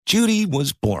Judy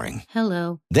was boring.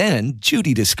 Hello. Then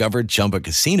Judy discovered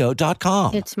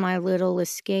ChumbaCasino.com. It's my little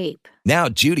escape. Now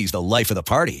Judy's the life of the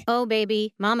party. Oh,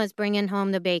 baby, mama's bringing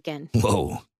home the bacon.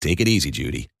 Whoa, take it easy,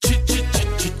 Judy.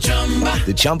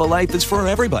 The Chumba life is for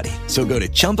everybody. So go to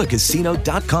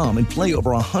ChumbaCasino.com and play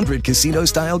over 100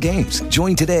 casino-style games.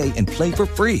 Join today and play for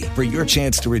free for your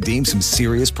chance to redeem some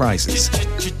serious prizes.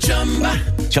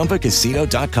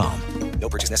 ChumbaCasino.com. No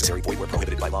purchase necessary. Void where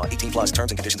prohibited by law. 18 plus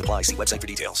terms and conditions apply. See website for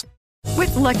details.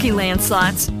 With Lucky Land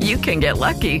Slots, you can get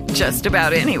lucky just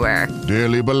about anywhere.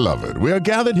 Dearly beloved, we are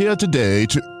gathered here today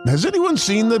to... Has anyone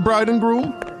seen the bride and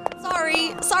groom?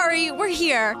 Sorry, we're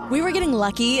here. We were getting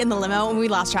lucky in the limo and we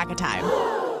lost track of time.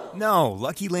 No,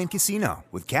 Lucky Land Casino,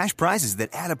 with cash prizes that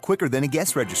add up quicker than a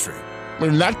guest registry.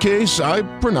 In that case, I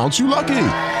pronounce you lucky.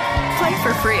 Play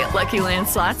for free at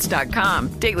LuckyLandSlots.com.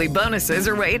 Daily bonuses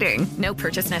are waiting. No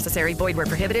purchase necessary. Void where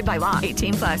prohibited by law.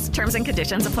 18 plus. Terms and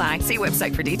conditions apply. See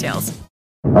website for details.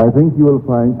 I think you will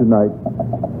find tonight's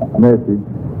message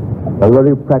a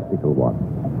very practical one.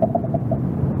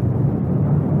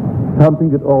 Something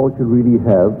that all should really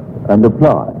have and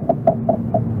apply.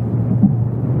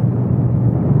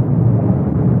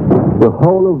 The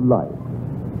whole of life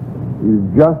is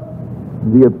just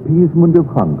the appeasement of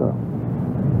hunger.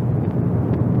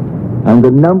 And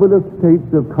the numberless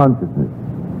states of consciousness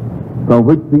from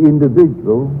which the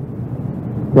individual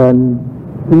can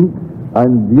think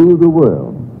and view the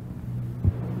world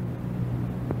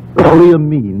only a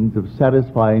means of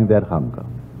satisfying that hunger.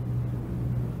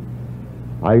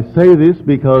 I say this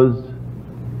because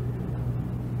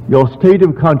your state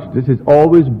of consciousness is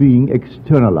always being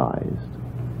externalized.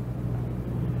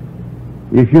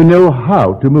 If you know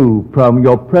how to move from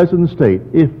your present state,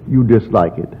 if you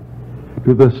dislike it,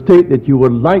 to the state that you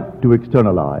would like to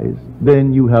externalize,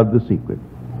 then you have the secret.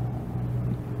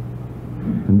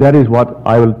 And that is what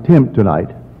I will attempt tonight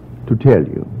to tell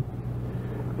you.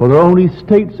 For there are only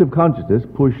states of consciousness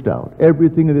pushed out,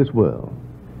 everything in this world,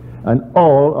 and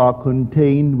all are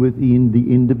contained within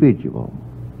the individual.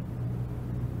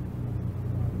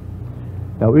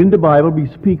 Now in the Bible we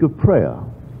speak of prayer,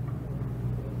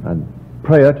 and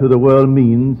prayer to the world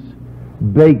means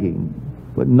begging,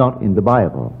 but not in the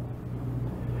Bible.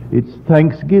 It's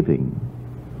thanksgiving.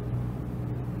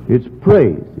 It's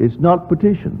praise. It's not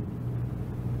petition.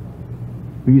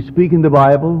 We speak in the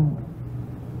Bible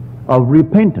of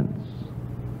repentance.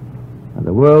 And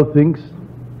the world thinks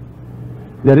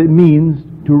that it means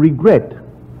to regret,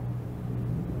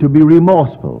 to be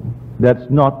remorseful. That's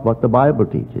not what the Bible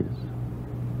teaches.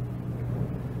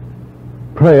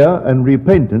 Prayer and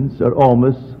repentance are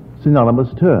almost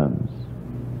synonymous terms.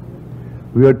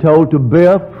 We are told to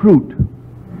bear fruit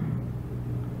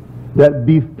that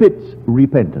befits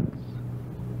repentance.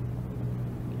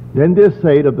 Then they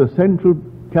say of the central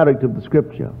character of the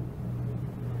Scripture,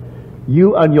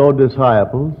 you and your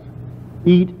disciples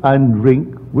eat and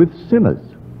drink with sinners.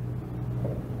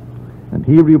 And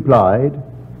he replied,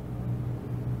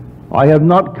 I have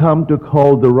not come to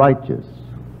call the righteous,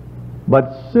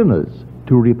 but sinners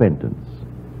to repentance.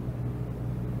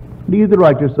 Leave the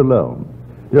righteous alone.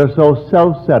 They're so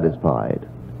self-satisfied.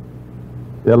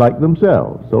 They're like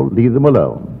themselves, so leave them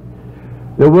alone.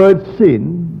 The word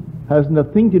sin has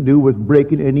nothing to do with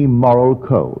breaking any moral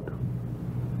code.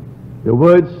 The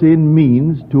word sin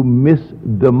means to miss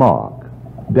the mark.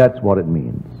 That's what it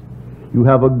means. You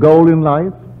have a goal in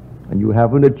life and you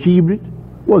haven't achieved it,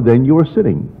 well then you are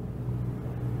sinning.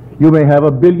 You may have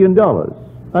 $1 billion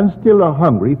and still are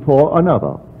hungry for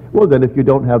another. Well then if you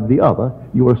don't have the other,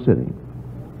 you are sinning.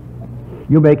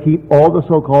 You may keep all the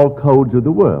so-called codes of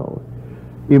the world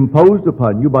imposed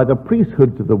upon you by the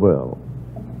priesthoods of the world.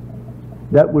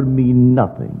 That would mean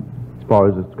nothing as far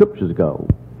as the Scriptures go.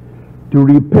 To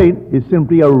repent is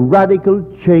simply a radical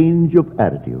change of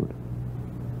attitude.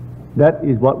 That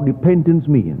is what repentance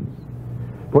means.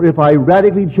 For if I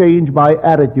radically change my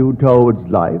attitude towards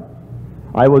life,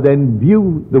 I will then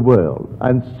view the world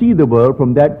and see the world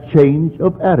from that change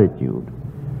of attitude.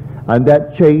 And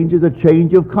that change is a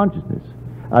change of consciousness.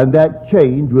 And that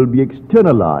change will be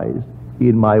externalized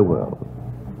in my world.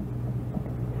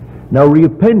 Now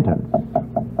repentance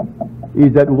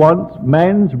is at once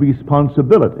man's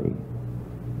responsibility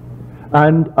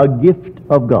and a gift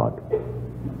of God.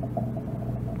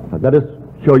 Now let us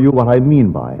show you what I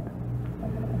mean by it.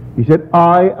 He said,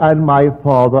 I and my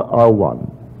Father are one.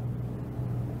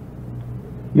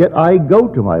 Yet I go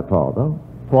to my Father,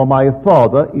 for my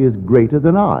Father is greater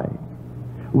than I.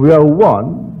 We are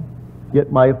one,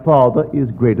 yet my Father is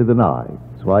greater than I.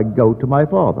 So I go to my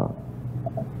Father.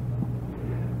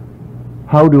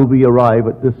 How do we arrive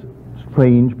at this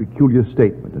strange, peculiar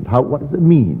statement? And what does it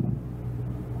mean?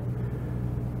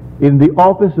 in the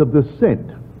office of the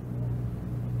sent,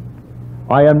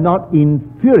 I am not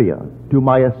inferior to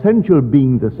my essential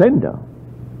being the sender,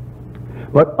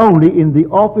 but only in the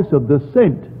office of the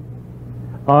sent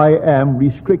I am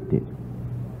restricted.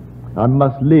 I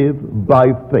must live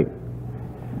by faith.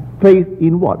 Faith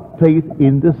in what? Faith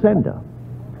in the sender.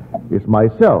 It's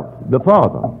myself, the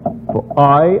Father, for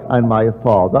I and my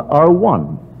Father are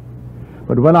one.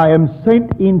 But when I am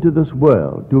sent into this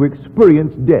world to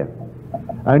experience death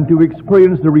and to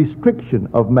experience the restriction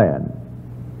of man,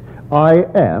 I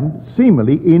am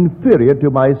seemingly inferior to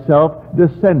myself, the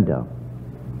sender.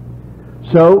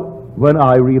 So when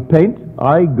I repent,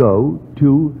 I go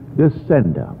to the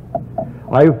sender.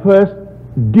 I first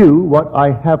do what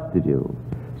I have to do.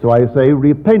 So I say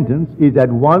repentance is at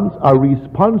once a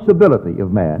responsibility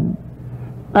of man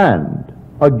and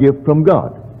a gift from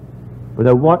God. But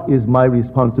now what is my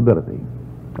responsibility?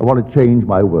 I want to change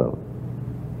my world.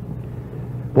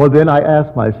 Well, then I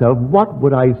ask myself, what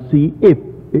would I see if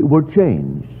it were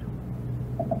changed?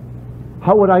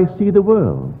 How would I see the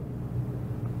world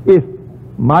if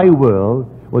my world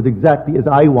was exactly as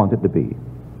I want it to be?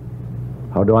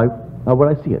 How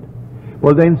would I see it?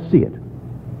 Well, then see it.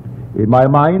 In my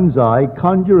mind's eye,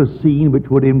 conjure a scene which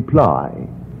would imply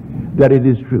that it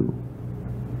is true.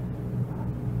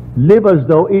 Live as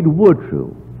though it were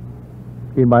true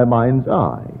in my mind's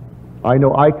eye. I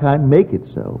know I can't make it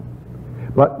so,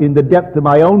 but in the depth of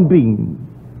my own being,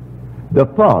 the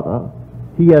Father,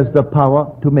 He has the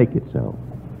power to make it so.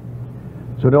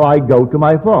 So now I go to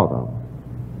my Father.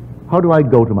 How do I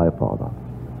go to my Father?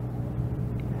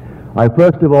 I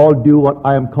first of all do what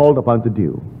I am called upon to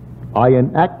do. I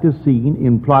enact a scene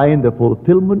implying the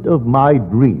fulfillment of my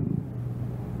dream.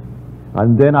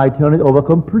 And then I turn it over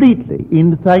completely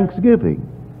in thanksgiving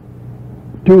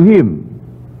to Him.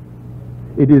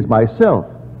 It is myself,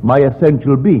 my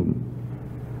essential being.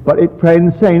 But it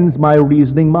transcends my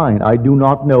reasoning mind. I do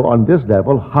not know on this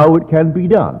level how it can be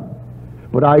done.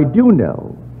 But I do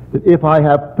know that if I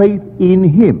have faith in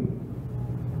Him,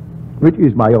 which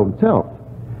is my own self,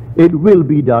 it will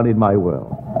be done in my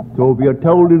world. So we are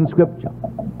told in Scripture,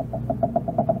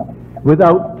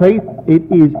 without faith it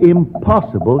is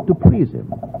impossible to please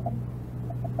Him.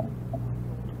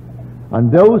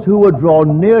 And those who are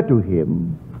drawn near to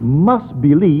Him must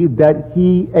believe that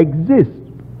He exists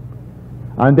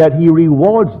and that He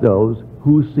rewards those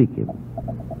who seek Him.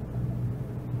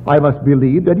 I must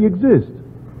believe that He exists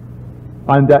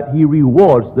and that He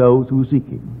rewards those who seek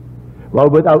Him. Well,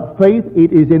 without faith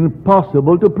it is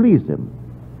impossible to please Him.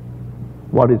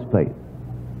 What is faith?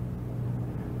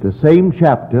 The same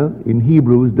chapter in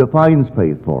Hebrews defines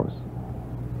faith for us.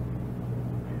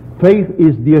 Faith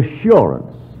is the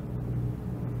assurance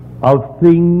of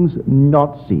things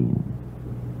not seen,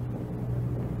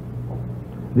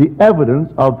 the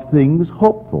evidence of things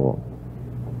hoped for.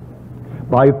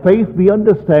 By faith we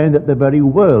understand that the very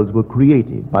worlds were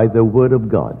created by the Word of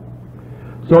God,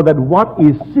 so that what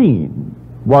is seen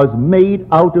was made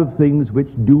out of things which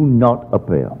do not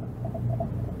appear.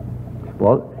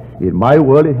 Well, in my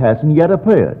world it hasn't yet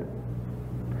appeared.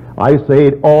 I say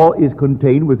it all is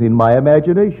contained within my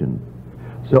imagination.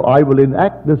 So I will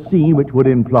enact the scene which would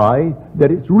imply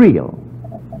that it's real.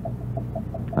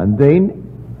 And then,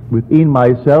 within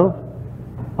myself,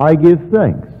 I give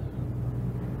thanks.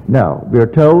 Now, we are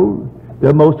told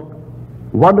the most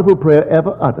wonderful prayer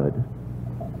ever uttered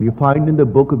you find in the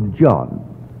book of John,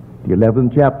 the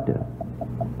 11th chapter.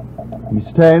 He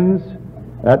stands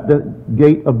at the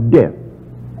gate of death,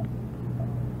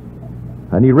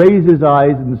 and he raised his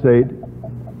eyes and said,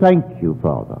 "Thank you,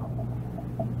 Father,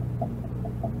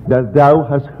 that thou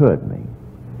hast heard me.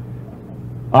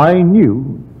 I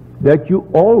knew that you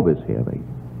always hear me."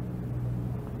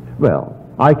 Well,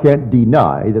 I can't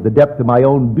deny that the depth of my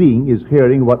own being is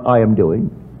hearing what I am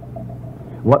doing,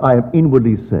 what I am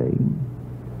inwardly saying.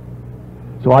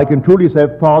 So I can truly say,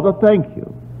 "Father, thank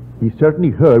you." He certainly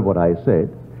heard what I said.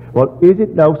 Well, is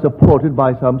it now supported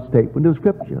by some statement of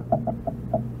Scripture?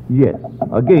 Yes,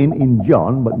 again in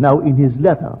John, but now in his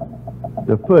letter,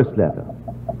 the first letter.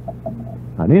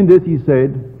 And in this he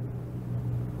said,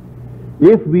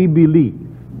 "If we believe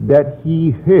that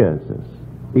He hears us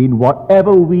in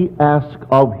whatever we ask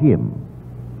of Him,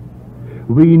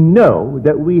 we know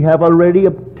that we have already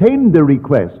obtained the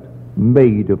request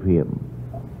made of Him."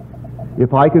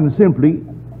 If I can simply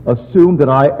assume that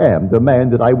I am the man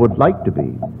that I would like to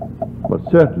be, but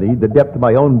certainly the depth of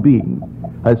my own being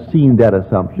has seen that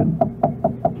assumption.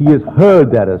 He has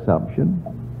heard that assumption.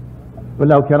 But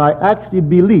now, can I actually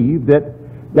believe that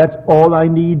that's all I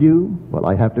need do? Well,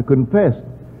 I have to confess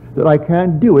that I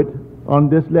can't do it on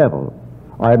this level.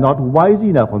 I am not wise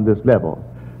enough on this level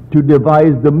to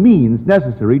devise the means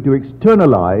necessary to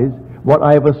externalize what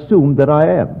I have assumed that I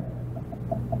am.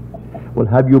 Well,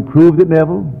 have you proved it,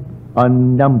 Neville?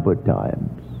 Unnumbered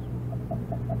times.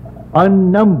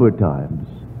 Unnumbered times.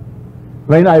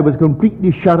 When I was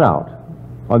completely shut out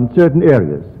on certain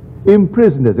areas,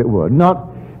 imprisoned as it were, not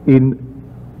in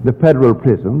the federal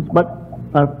prisons, but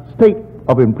a state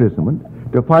of imprisonment,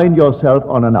 to find yourself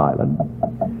on an island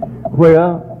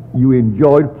where you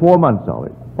enjoyed 4 months of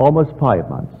it, almost 5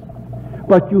 months.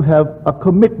 But you have a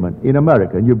commitment in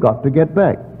America and you've got to get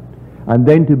back. And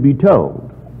then to be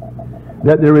told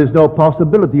that there is no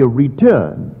possibility of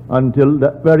return until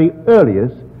the very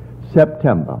earliest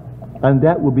September. And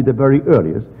that will be the very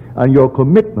earliest. And your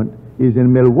commitment is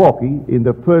in Milwaukee in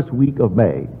the first week of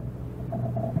May.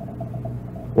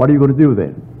 What are you going to do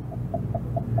then?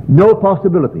 No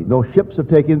possibility. No ships have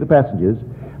taken the passengers,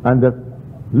 and the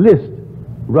list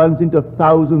runs into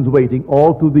thousands waiting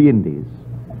all through the Indies,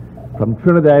 from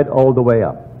Trinidad all the way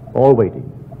up, all waiting.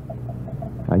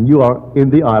 And you are in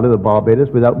the island of Barbados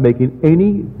without making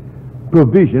any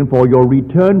provision for your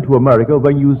return to America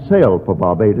when you sailed for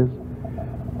Barbados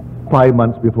 5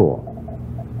 months before.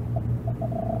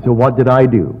 So what did I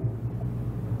do?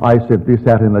 I simply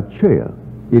sat in a chair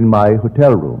in my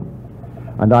hotel room,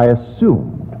 and I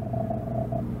assumed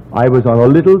I was on a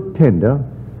little tender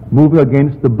moving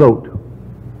against the boat,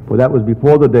 for that was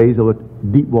before the days of a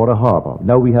deep-water harbor.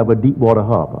 Now we have a deep-water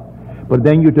harbor. But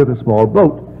then you took a small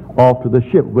boat off to the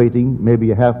ship, waiting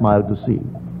maybe a half mile to sea.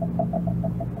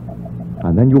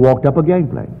 And then you walked up a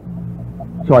gangplank.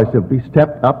 So I simply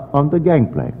stepped up on the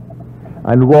gangplank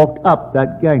and walked up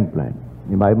that gangplank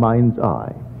in my mind's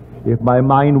eye. If my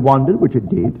mind wandered, which it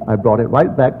did, I brought it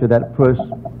right back to that first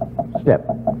step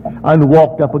and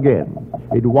walked up again.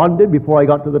 It wandered before I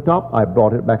got to the top, I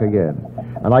brought it back again.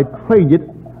 And I trained it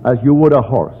as you would a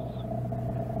horse.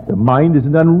 The mind is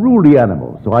an unruly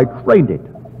animal, so I trained it.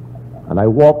 And I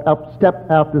walked up step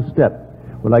after step.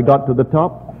 When I got to the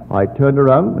top, I turned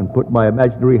around and put my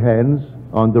imaginary hands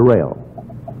on the rail.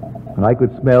 And I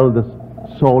could smell the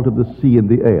salt of the sea in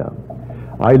the air.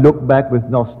 I looked back with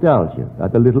nostalgia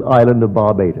at the little island of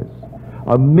Barbados.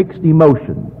 A mixed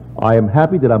emotion. I am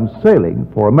happy that I'm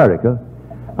sailing for America,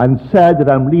 and sad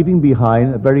that I'm leaving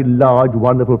behind a very large,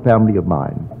 wonderful family of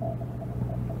mine.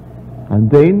 And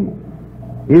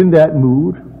then, in that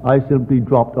mood, I simply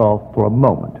dropped off for a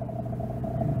moment,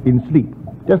 in sleep,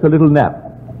 just a little nap.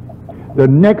 The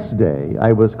next day,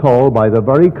 I was called by the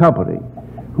very company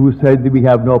who said that we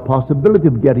have no possibility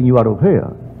of getting you out of here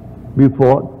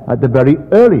before, at the very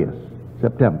earliest,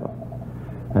 September,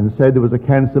 and said there was a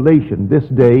cancellation this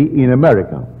day in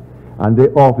America, and they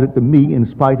offered it to me in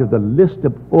spite of the list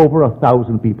of over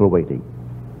 1,000 people waiting.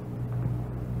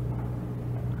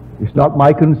 It's not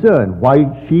my concern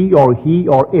why she or he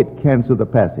or it canceled the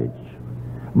passage.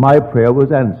 My prayer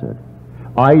was answered.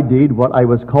 I did what I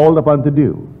was called upon to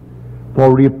do,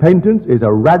 for repentance is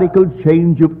a radical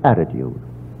change of attitude.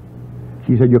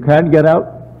 She said, you can't get out?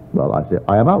 Well, I said,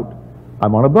 I am out.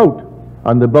 I'm on a boat,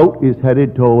 and the boat is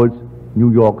headed towards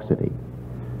New York City.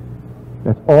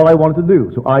 That's all I wanted to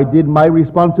do. So I did my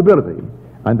responsibility.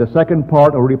 And the second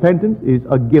part of repentance is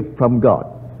a gift from God.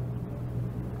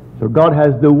 So God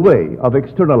has the way of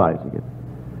externalizing it.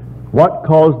 What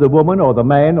caused the woman or the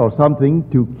man or something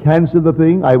to cancel the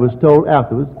thing? I was told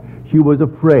afterwards, she was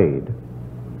afraid.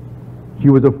 She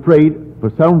was afraid,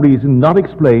 for some reason not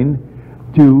explained,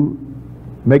 to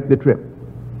make the trip.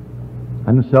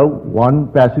 And so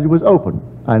one passage was open,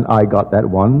 and I got that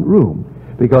one room,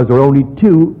 because there were only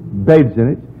 2 beds in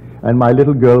it, and my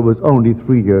little girl was only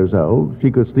 3 years old.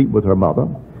 She could sleep with her mother,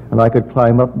 and I could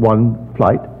climb up one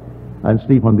flight and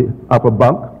sleep on the upper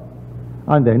bunk,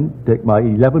 and then take my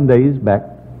 11 days back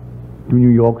to New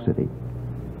York City.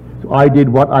 So I did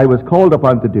what I was called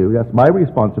upon to do. That's my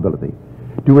responsibility,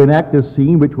 to enact a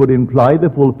scene which would imply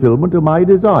the fulfillment of my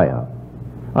desire,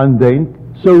 and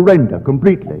then surrender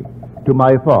completely to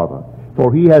my Father,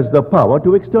 for He has the power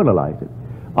to externalize it.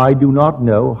 I do not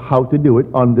know how to do it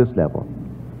on this level.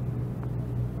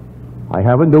 I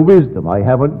haven't the wisdom. I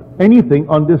haven't anything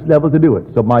on this level to do it.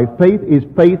 So my faith is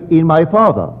faith in my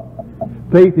Father,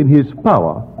 faith in His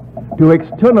power to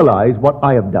externalize what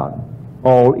I have done,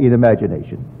 all in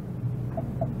imagination.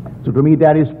 So to me,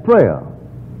 that is prayer.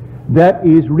 That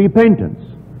is repentance.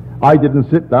 I didn't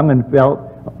sit down and felt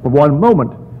for one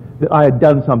moment that I had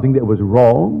done something that was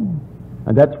wrong,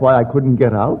 and that's why I couldn't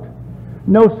get out.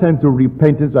 No sense of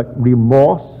repentance like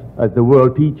remorse, as the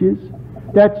world teaches.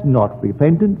 That's not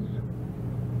repentance.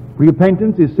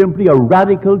 Repentance is simply a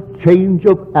radical change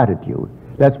of attitude.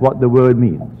 That's what the word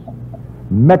means.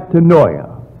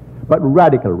 Metanoia. But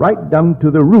radical, right down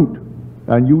to the root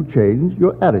and you change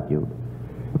your attitude.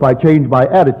 If I change my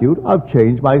attitude, I've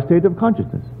changed my state of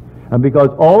consciousness. And because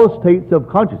all states of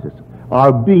consciousness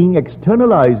are being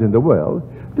externalized in the world,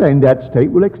 then that state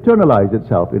will externalize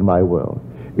itself in my world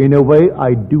in a way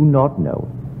I do not know.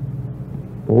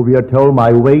 For we are told,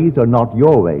 my ways are not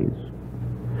your ways.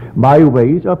 My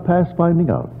ways are past finding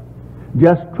out.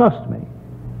 Just trust me.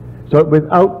 So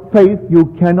without faith you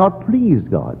cannot please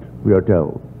God, we are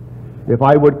told. If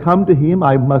I would come to him,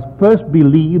 I must first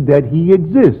believe that he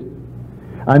exists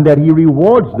and that he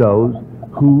rewards those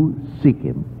who seek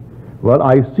him. Well,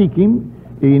 I seek him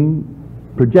in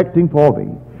projecting for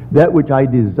me that which I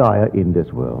desire in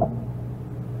this world.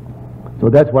 So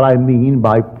that's what I mean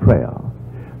by prayer.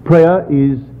 Prayer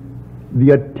is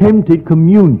the attempted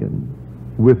communion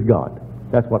with God.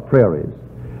 That's what prayer is.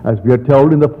 As we are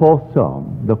told in the 4th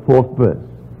Psalm, the 4th verse.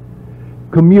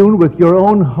 Commune with your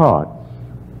own hearts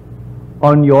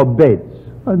on your beds,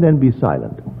 and then be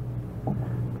silent.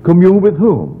 Commune with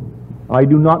whom? I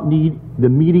do not need the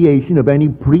mediation of any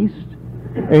priest,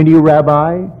 any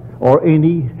rabbi, or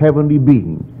any heavenly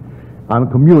being. I'm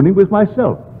communing with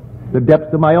myself. The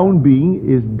depth of my own being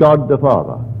is God the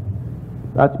Father.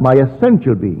 That's my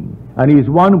essential being. And he is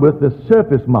one with the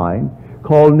surface mind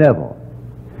called Neville.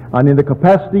 And in the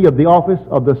capacity of the office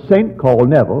of the saint called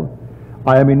Neville,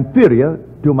 I am inferior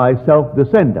to myself, the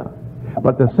sender.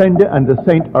 But the sender and the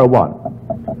saint are one.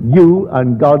 You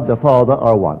and God the Father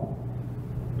are one.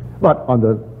 But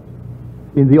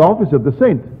in the office of the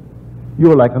saint,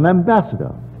 you are like an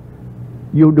ambassador.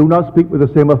 You do not speak with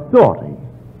the same authority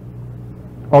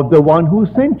of the one who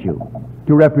sent you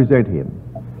to represent him.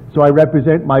 So I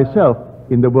represent myself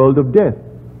in the world of death.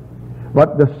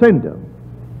 But the sender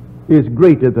is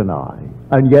greater than I,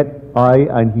 and yet I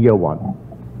and he are one.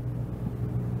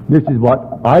 This is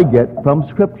what I get from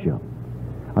Scripture.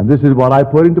 And this is what I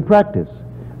put into practice.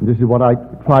 And this is what I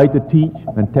try to teach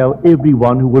and tell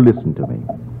everyone who will listen to me.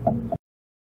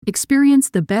 Experience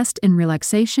the best in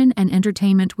relaxation and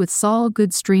entertainment with Saul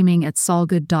Good streaming at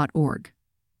saulgood.org.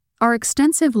 Our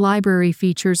extensive library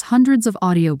features hundreds of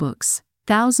audiobooks,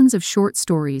 thousands of short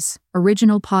stories,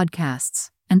 original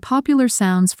podcasts, and popular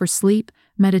sounds for sleep,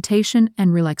 meditation,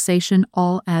 and relaxation,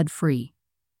 all ad-free.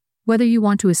 Whether you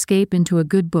want to escape into a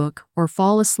good book or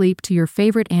fall asleep to your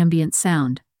favorite ambient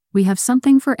sound, we have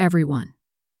something for everyone.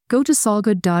 Go to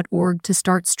saulgood.org to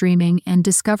start streaming and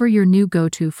discover your new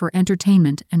go-to for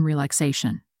entertainment and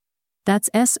relaxation. That's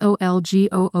SOLGOOD.org.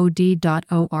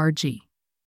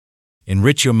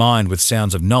 Enrich your mind with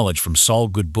sounds of knowledge from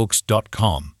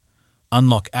soulgoodbooks.com.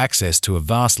 Unlock access to a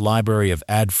vast library of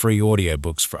ad-free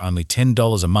audiobooks for only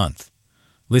 $10 a month.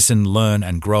 Listen, learn,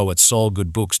 and grow at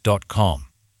soulgoodbooks.com.